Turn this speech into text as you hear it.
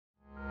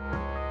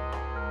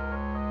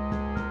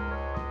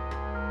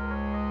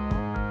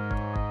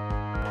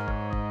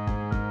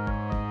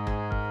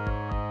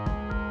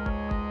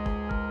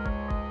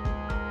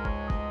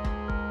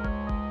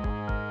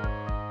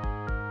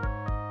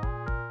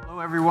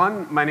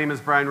Everyone. My name is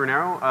Bryan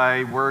Reinero.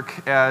 I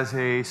work as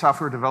a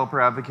software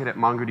developer advocate at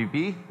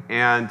MongoDB.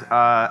 And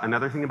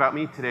another thing about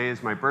me, today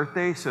is my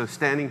birthday, so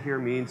standing here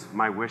means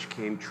my wish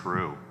came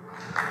true.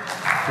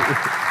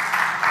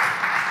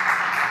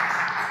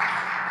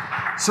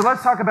 So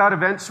let's talk about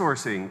event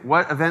sourcing.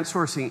 What event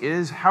sourcing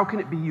is, how can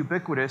it be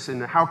ubiquitous,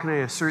 and how can I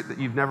assert that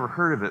you've never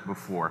heard of it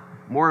before?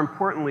 More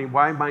importantly,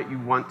 why might you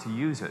want to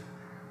use it?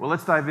 Well,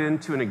 let's dive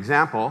into an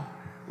example.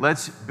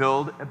 Let's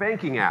build a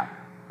banking app,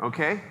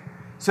 okay?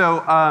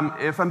 So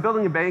if I'm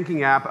building a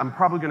banking app, I'm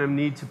probably going to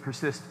need to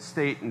persist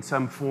state in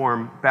some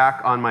form back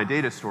on my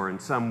data store in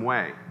some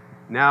way.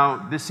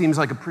 Now, this seems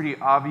like a pretty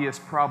obvious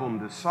problem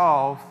to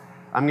solve.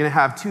 I'm going to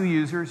have two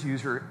users,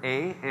 user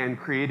A and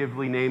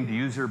creatively named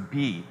user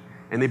B.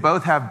 And they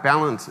both have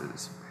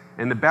balances.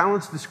 And the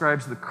balance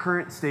describes the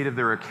current state of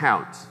their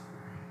accounts.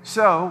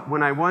 So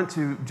when I want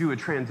to do a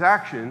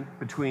transaction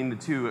between the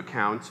two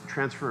accounts,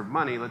 transfer of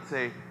money, let's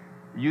say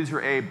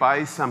user A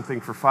buys something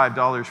for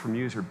 $5 from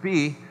user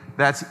B,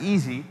 that's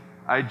easy.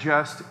 I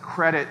just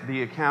credit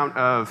the account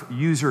of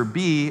user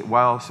B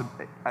while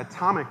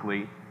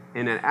atomically,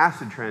 in an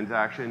ACID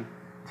transaction,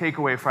 take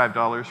away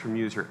 $5 from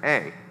user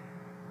A.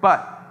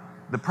 But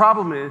the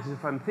problem is,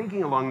 if I'm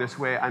thinking along this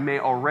way, I may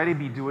already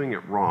be doing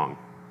it wrong.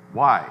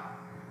 Why?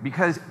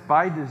 Because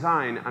by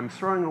design, I'm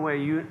throwing away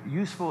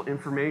useful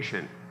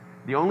information.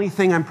 The only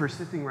thing I'm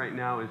persisting right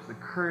now is the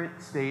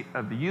current state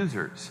of the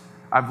users.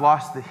 I've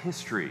lost the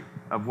history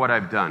of what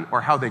I've done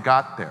or how they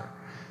got there.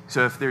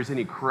 So if there's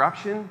any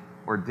corruption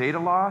or data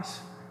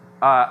loss,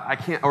 I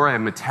can't, or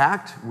I'm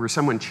attacked where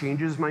someone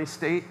changes my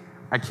state,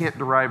 I can't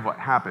derive what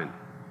happened.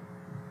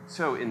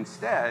 So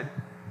instead,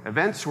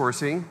 event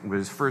sourcing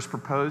was first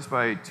proposed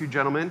by two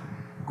gentlemen,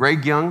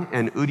 Greg Young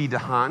and Udi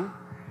Dahan,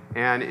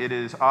 and it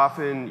is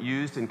often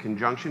used in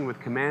conjunction with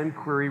command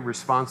query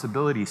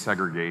responsibility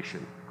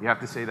segregation. You have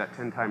to say that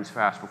 10 times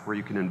fast before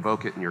you can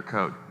invoke it in your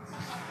code.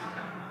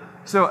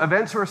 So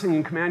event sourcing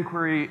and command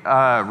query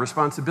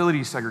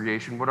responsibility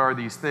segregation, what are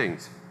these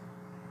things?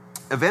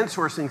 Event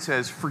sourcing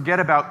says, forget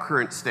about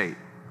current state.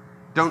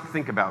 Don't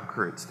think about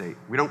current state.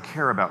 We don't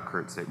care about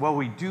current state. Well,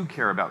 we do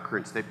care about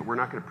current state, but we're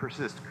not going to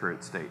persist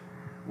current state.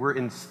 We're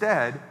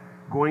instead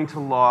going to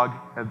log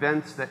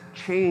events that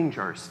change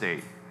our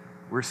state.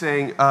 We're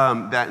saying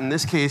that in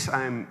this case,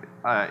 I'm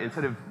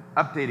instead of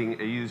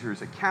updating a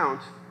user's account,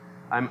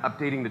 I'm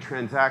updating the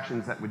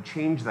transactions that would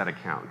change that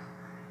account.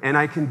 And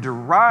I can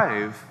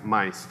derive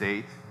my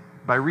state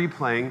by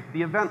replaying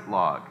the event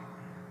log.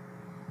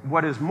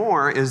 What is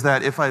more is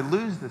that if I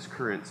lose this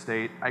current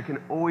state, I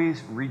can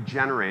always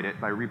regenerate it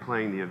by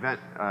replaying the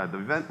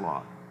event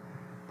log.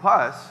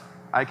 Plus,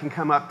 I can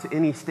come up to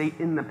any state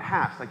in the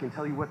past. I can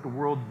tell you what the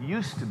world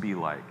used to be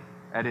like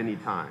at any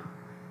time,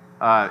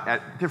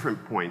 at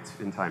different points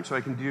in time. So I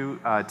can do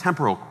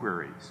temporal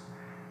queries.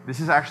 This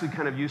is actually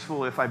kind of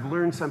useful if I've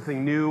learned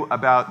something new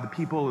about the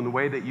people and the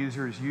way that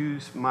users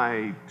use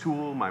my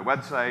tool, my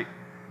website.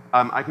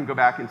 I can go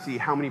back and see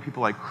how many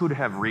people I could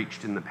have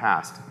reached in the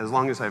past, as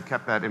long as I've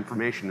kept that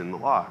information in the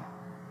log.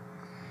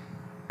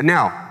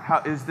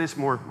 Now, is this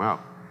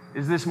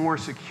more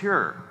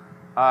secure?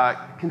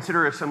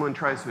 Consider if someone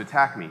tries to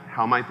attack me.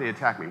 How might they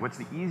attack me? What's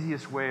the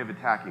easiest way of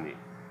attacking me?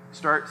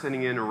 Start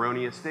sending in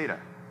erroneous data.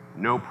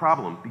 No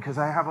problem, because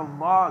I have a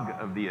log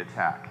of the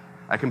attack.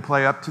 I can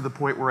play up to the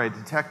point where I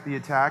detect the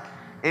attack,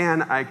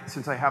 and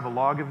since I have a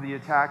log of the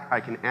attack, I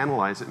can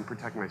analyze it and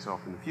protect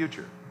myself in the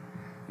future.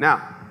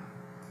 Now,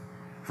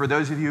 for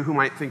those of you who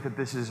might think that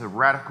this is a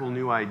radical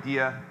new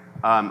idea,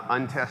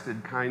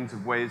 untested kinds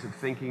of ways of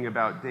thinking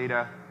about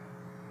data,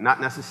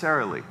 not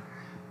necessarily.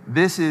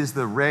 This is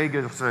the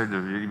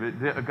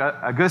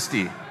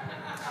Augusti,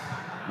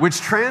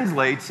 which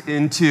translates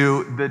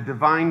into the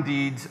divine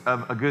deeds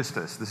of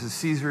Augustus. This is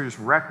Caesar's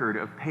record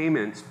of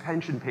payments,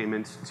 pension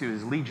payments to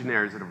his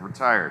legionnaires that have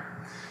retired.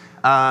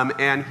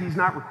 And he's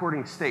not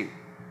recording state.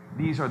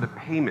 These are the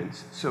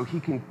payments, so he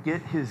can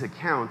get his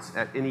accounts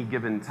at any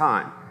given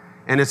time.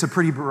 And it's a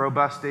pretty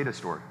robust data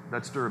store.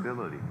 That's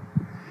durability.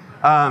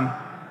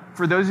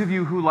 For those of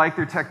you who like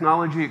their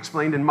technology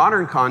explained in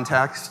modern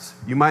contexts,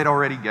 you might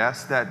already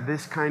guess that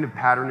this kind of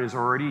pattern is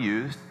already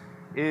used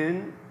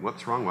in,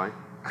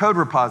 code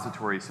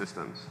repository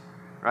systems,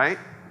 right?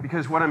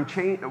 Because what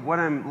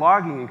I'm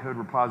logging in code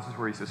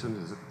repository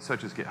systems,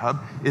 such as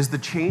GitHub, is the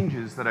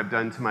changes that I've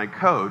done to my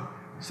code,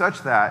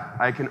 such that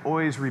I can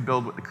always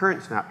rebuild what the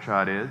current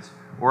snapshot is,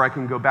 or I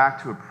can go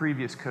back to a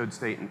previous code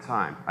state in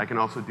time. I can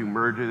also do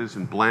merges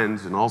and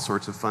blends and all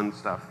sorts of fun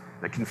stuff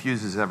that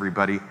confuses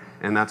everybody,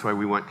 and that's why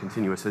we want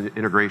continuous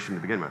integration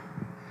to begin with.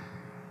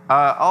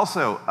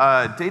 Also,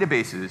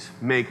 databases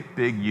make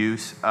big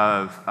use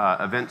of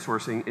event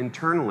sourcing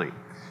internally.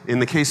 In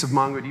the case of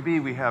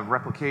MongoDB, we have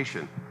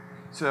replication.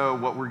 So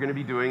what we're going to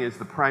be doing is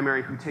the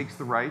primary who takes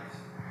the writes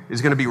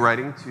is going to be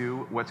writing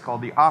to what's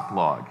called the op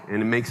log,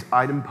 and it makes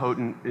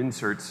idempotent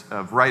inserts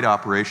of write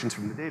operations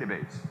from the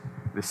database.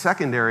 The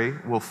secondary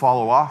will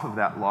follow off of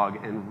that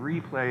log and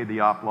replay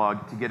the op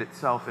log to get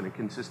itself in a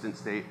consistent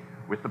state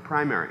with the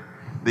primary.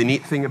 The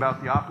neat thing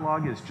about the op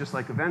log is, just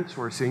like event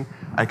sourcing,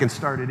 I can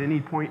start at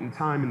any point in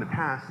time in the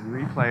past and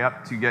replay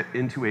up to get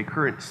into a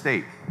current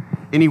state.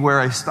 Anywhere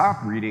I stop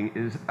reading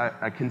is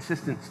a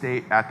consistent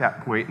state at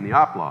that point in the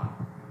op log.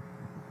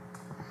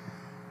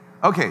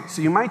 Okay,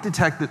 so you might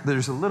detect that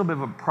there's a little bit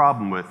of a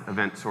problem with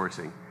event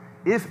sourcing.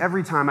 If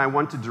every time I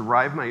want to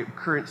derive my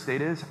current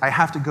state is, I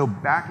have to go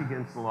back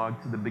against the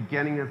log to the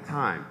beginning of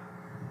time.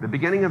 The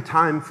beginning of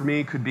time for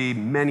me could be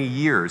many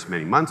years,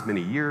 many months,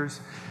 many years,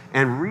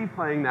 and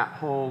replaying that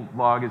whole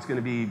log is going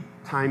to be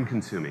time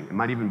consuming. It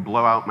might even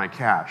blow out my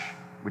cache,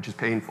 which is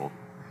painful.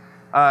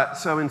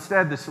 So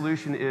instead, the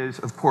solution is,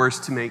 of course,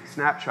 to make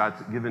snapshots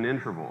at given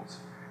intervals.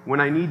 When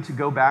I need to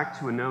go back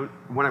to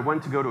when I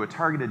want to go to a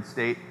targeted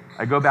state,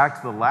 I go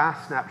back to the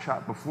last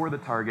snapshot before the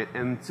target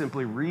and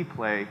simply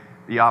replay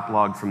the op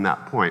log from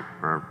that point,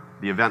 or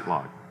the event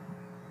log.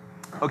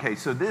 Okay,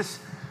 so this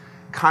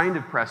kind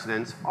of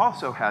precedence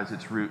also has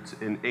its roots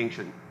in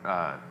ancient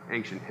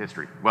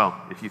history. Well,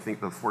 if you think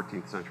the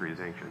 14th century is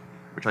ancient,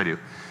 which I do.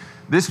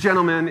 This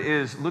gentleman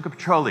is Luca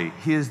Pacioli.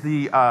 He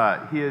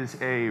is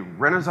a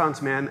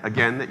Renaissance man,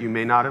 again, that you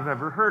may not have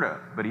ever heard of,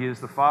 but he is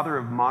the father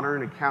of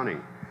modern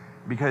accounting,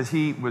 because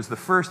he was the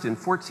first in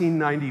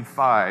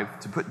 1495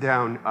 to put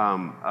down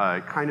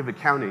a kind of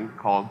accounting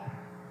called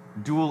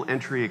dual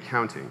entry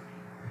accounting.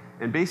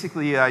 And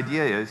basically the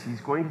idea is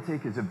he's going to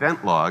take his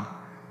event log,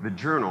 the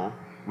journal,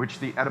 which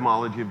the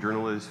etymology of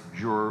journal is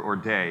jour or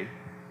day,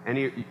 and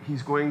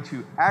he's going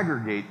to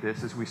aggregate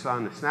this, as we saw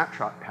in the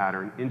snapshot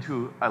pattern,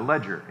 into a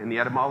ledger. And the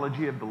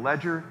etymology of the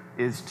ledger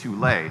is to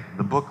lay.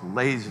 The book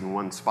lays in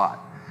one spot.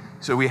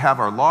 So we have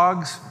our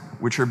logs,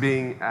 which are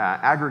being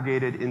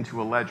aggregated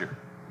into a ledger.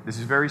 This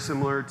is very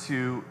similar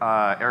to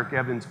Eric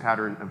Evans'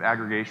 pattern of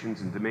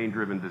aggregations and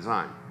domain-driven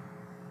design.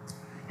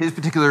 His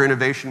particular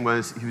innovation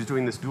was he was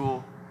doing this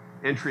dual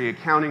entry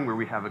accounting where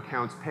we have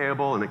accounts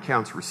payable and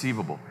accounts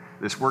receivable.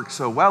 This worked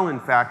so well, in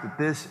fact, that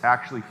this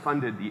actually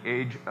funded the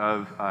age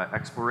of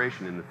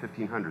exploration in the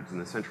 1500s, in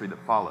the century that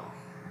followed.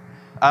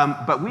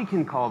 But we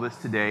can call this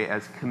today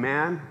as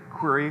command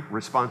query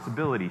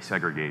responsibility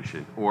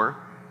segregation, or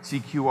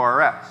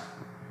CQRS.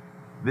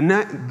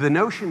 The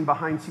notion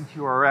behind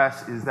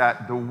CQRS is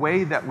that the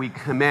way that we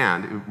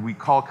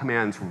call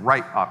commands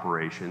write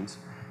operations,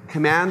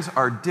 commands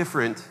are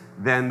different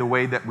than the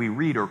way that we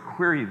read or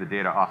query the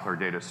data off our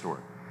data store.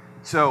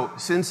 So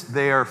since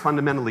they are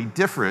fundamentally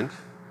different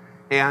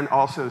and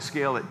also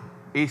scale at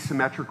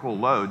asymmetrical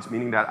loads,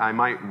 meaning that I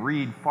might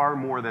read far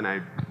more than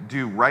I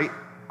do write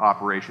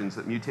operations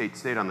that mutate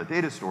state on the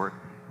data store,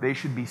 they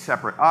should be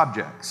separate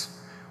objects.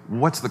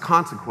 What's the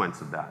consequence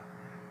of that?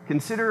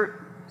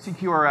 Consider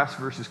CQRS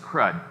versus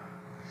CRUD.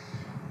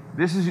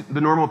 This is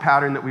the normal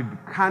pattern that we've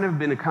kind of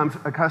been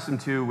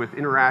accustomed to with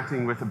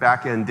interacting with a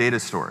back-end data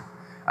store.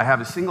 I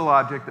have a single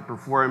object that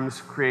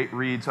performs create,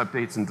 reads,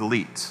 updates, and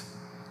deletes,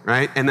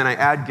 right? And then I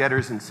add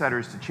getters and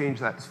setters to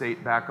change that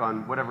state back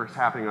on whatever's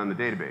happening on the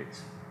database.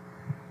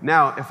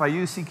 Now, if I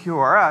use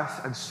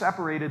CQRS, I've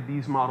separated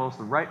these models,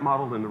 the write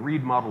model and the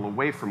read model,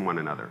 away from one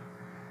another.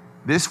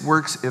 This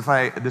works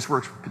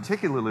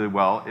particularly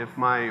well if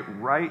my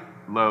write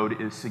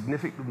load is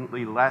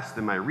significantly less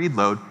than my read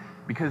load,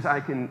 because I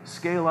can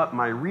scale up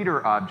my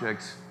reader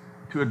objects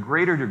to a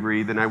greater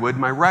degree than I would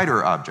my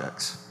writer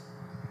objects.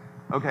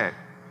 Okay,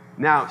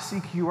 now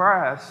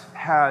CQRS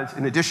has,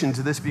 in addition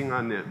to this being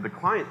on the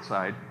client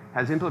side,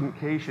 has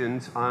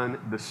implications on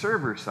the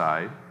server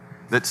side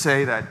that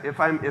say that if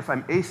I'm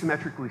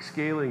asymmetrically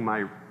scaling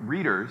my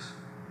readers,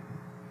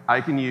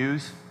 I can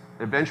use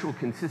eventual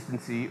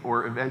consistency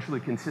or eventually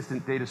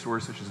consistent data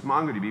source such as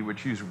MongoDB,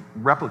 which use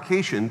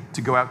replication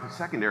to go out to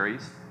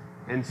secondaries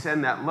and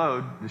send that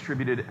load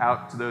distributed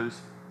out to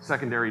those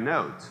secondary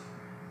nodes,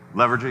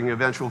 leveraging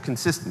eventual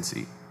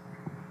consistency.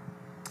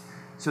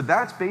 So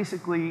that's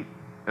basically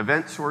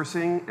event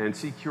sourcing and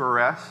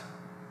CQRS,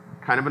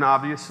 kind of an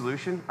obvious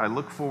solution. I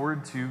look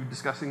forward to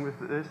discussing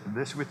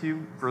this with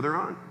you further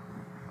on.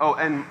 Oh,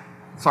 and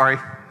sorry,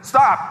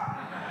 stop!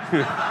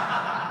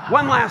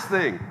 One last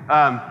thing.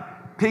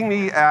 Ping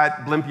me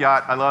at Blimp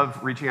Yacht. I love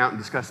reaching out and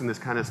discussing this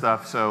kind of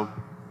stuff, so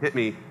hit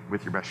me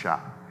with your best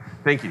shot.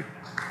 Thank you.